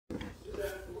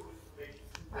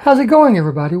How's it going,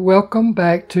 everybody? Welcome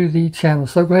back to the channel.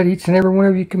 So glad each and every one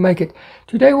of you can make it.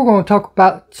 Today we're going to talk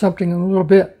about something a little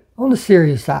bit on the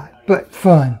serious side, but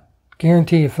fun.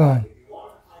 Guarantee you fun.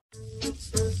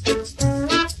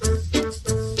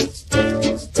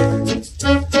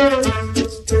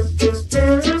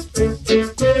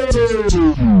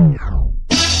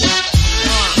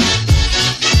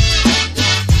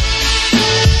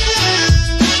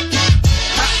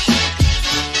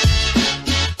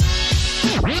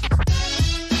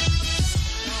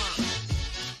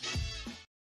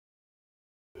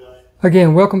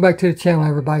 Again, welcome back to the channel,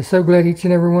 everybody. So glad each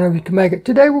and every one of you can make it.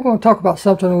 Today we're going to talk about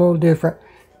something a little different.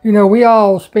 You know, we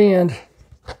all spend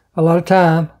a lot of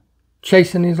time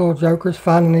chasing these little jokers,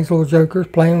 finding these little jokers,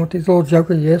 playing with these little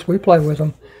jokers. Yes, we play with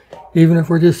them. Even if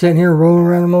we're just sitting here rolling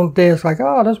around them on the desk like,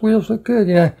 oh, those wheels look good,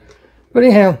 you know. But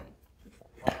anyhow,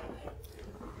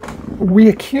 we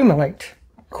accumulate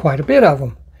quite a bit of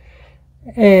them.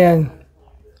 And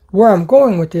where I'm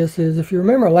going with this is, if you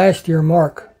remember last year,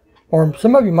 Mark, or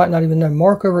some of you might not even know,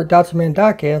 Mark over at Dotson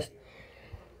Diecast,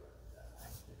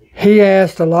 he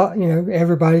asked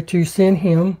everybody to send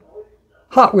him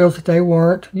Hot Wheels that they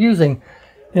weren't using.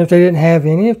 And if they didn't have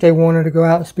any, if they wanted to go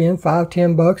out and spend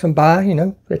 $5-10 and buy,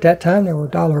 at that time they were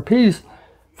 $1 a piece,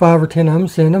 5 or 10 of them,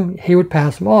 send them, he would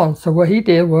pass them on. So what he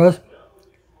did was,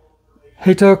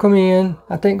 he took them in,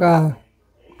 I think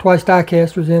Twice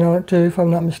Diecast was in on it too, if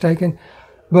I'm not mistaken,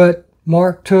 but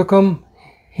Mark took them,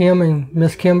 him and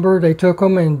Miss Kimber, they took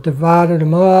them and divided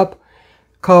them up,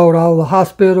 called all the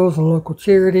hospitals and local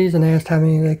charities and asked how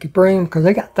many they could bring, because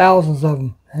they got thousands of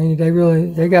them. And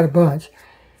they got a bunch.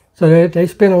 So they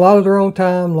spend a lot of their own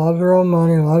time, a lot of their own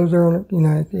money, a lot of their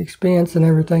own, expense and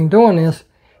everything doing this.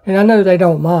 And I know they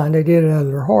don't mind. They did it out of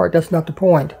their heart. That's not the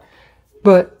point.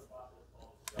 But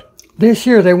this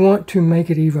year they want to make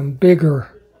it even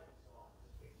bigger.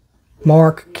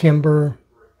 Mark, Kimber,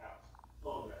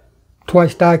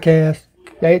 Twice Diecast,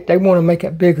 they want to make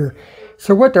it bigger.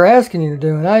 So what they're asking you to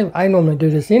do, and I normally do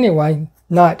this anyway,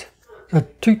 not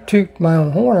to toot my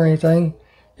own horn or anything,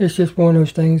 it's just one of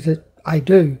those things that I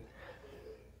do.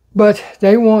 But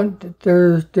they're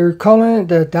calling it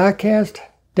the Diecast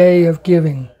Day of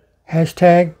Giving.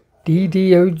 Hashtag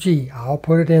DDOG. I'll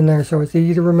put it in there so it's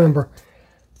easy to remember.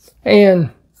 And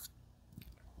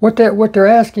what they're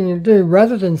asking you to do,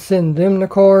 rather than send them the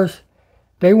cars,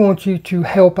 they want you to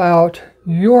help out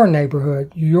your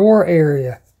neighborhood, your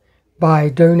area, by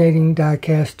donating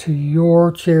diecast to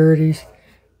your charities,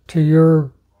 to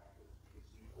your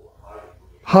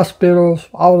hospitals,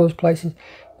 all those places.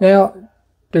 Now,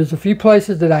 there's a few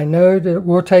places that I know that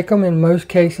will take them in most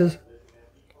cases.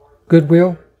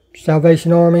 Goodwill,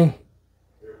 Salvation Army.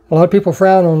 A lot of people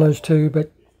frown on those two,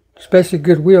 but especially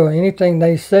Goodwill, anything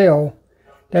they sell,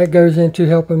 that goes into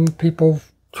helping people,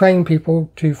 train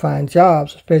people to find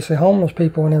jobs, especially homeless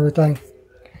people and everything.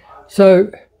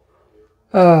 So,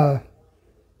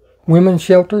 women's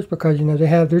shelters, because, they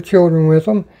have their children with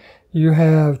them. You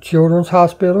have children's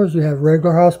hospitals, you have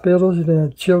regular hospitals, you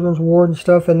have children's ward and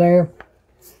stuff in there.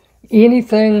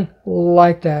 Anything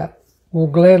like that will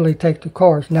gladly take the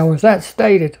cars. Now, with that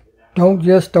stated, don't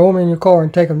just throw them in your car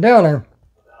and take them down there.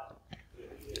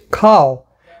 Call,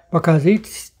 because each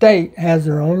state has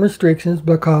their own restrictions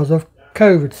because of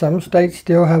COVID. Some states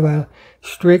still have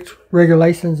strict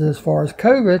regulations as far as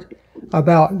COVID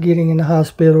about getting in the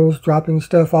hospitals, dropping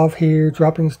stuff off here,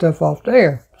 dropping stuff off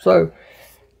there. So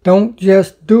don't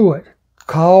just do it.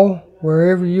 Call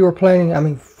wherever you are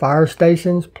planning. Fire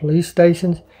stations, police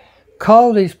stations.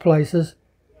 Call these places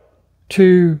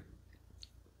to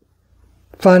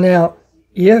find out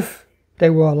if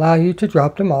they will allow you to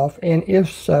drop them off, and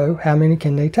if so, how many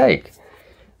can they take?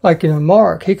 Like,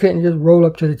 Mark, he couldn't just roll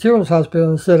up to the children's hospital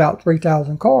and set out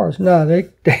 3,000 cars. No, they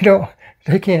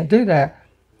can't do that.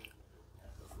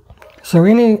 So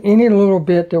any little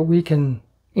bit that we can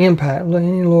impact,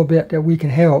 any little bit that we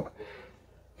can help,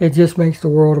 it just makes the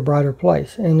world a brighter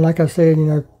place. And like I said,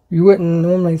 you wouldn't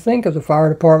normally think of the fire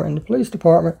department and the police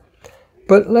department,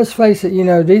 but let's face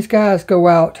it, these guys go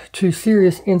out to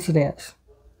serious incidents,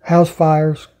 house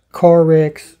fires, car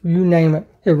wrecks, you name it,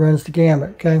 it runs the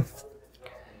gamut, okay?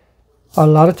 A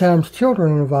lot of times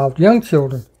children are involved, young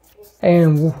children.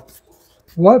 And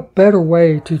what better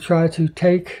way to try to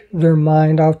take their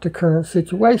mind off the current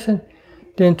situation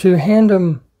than to hand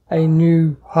them a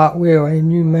new Hot Wheel, a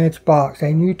new Matchbox,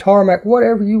 a new Tarmac,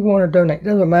 whatever you want to donate,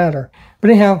 doesn't matter. But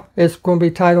anyhow, it's going to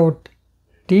be titled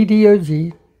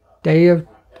DDOG,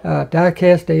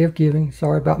 Diecast Day of Giving.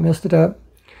 Sorry about messed it up.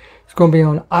 It's going to be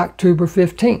on October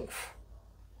 15th.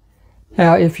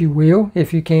 Now, if you will,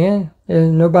 if you can,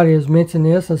 and nobody has mentioned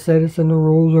this and said it's in the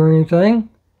rules or anything,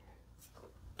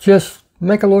 just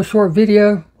make a little short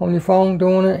video on your phone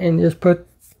doing it and just put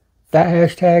that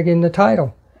hashtag in the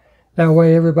title. That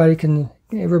way everybody can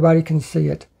see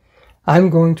it. I'm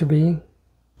going to be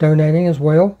donating as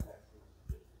well.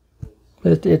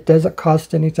 It doesn't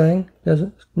cost anything.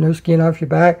 No skin off your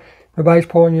back. Nobody's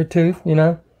pulling your tooth, you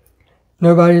know.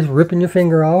 Nobody's ripping your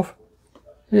finger off.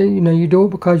 You know, you do it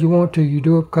because you want to. You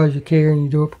do it because you care, and you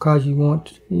do it because you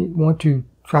want to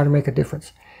try to make a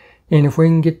difference. And if we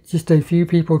can get just a few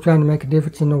people trying to make a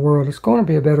difference in the world, it's going to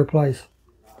be a better place.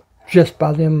 Just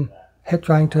by them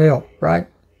trying to help, right?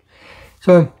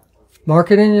 So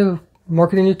mark it in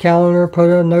your calendar, put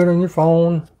a note on your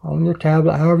phone, on your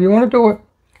tablet, however you want to do it.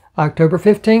 October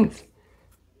 15th,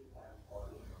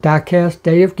 Diecast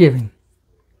Day of Giving.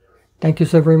 Thank you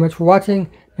so very much for watching,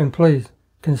 and please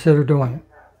consider doing it.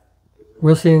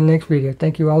 We'll see you in the next video.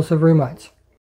 Thank you all so very much.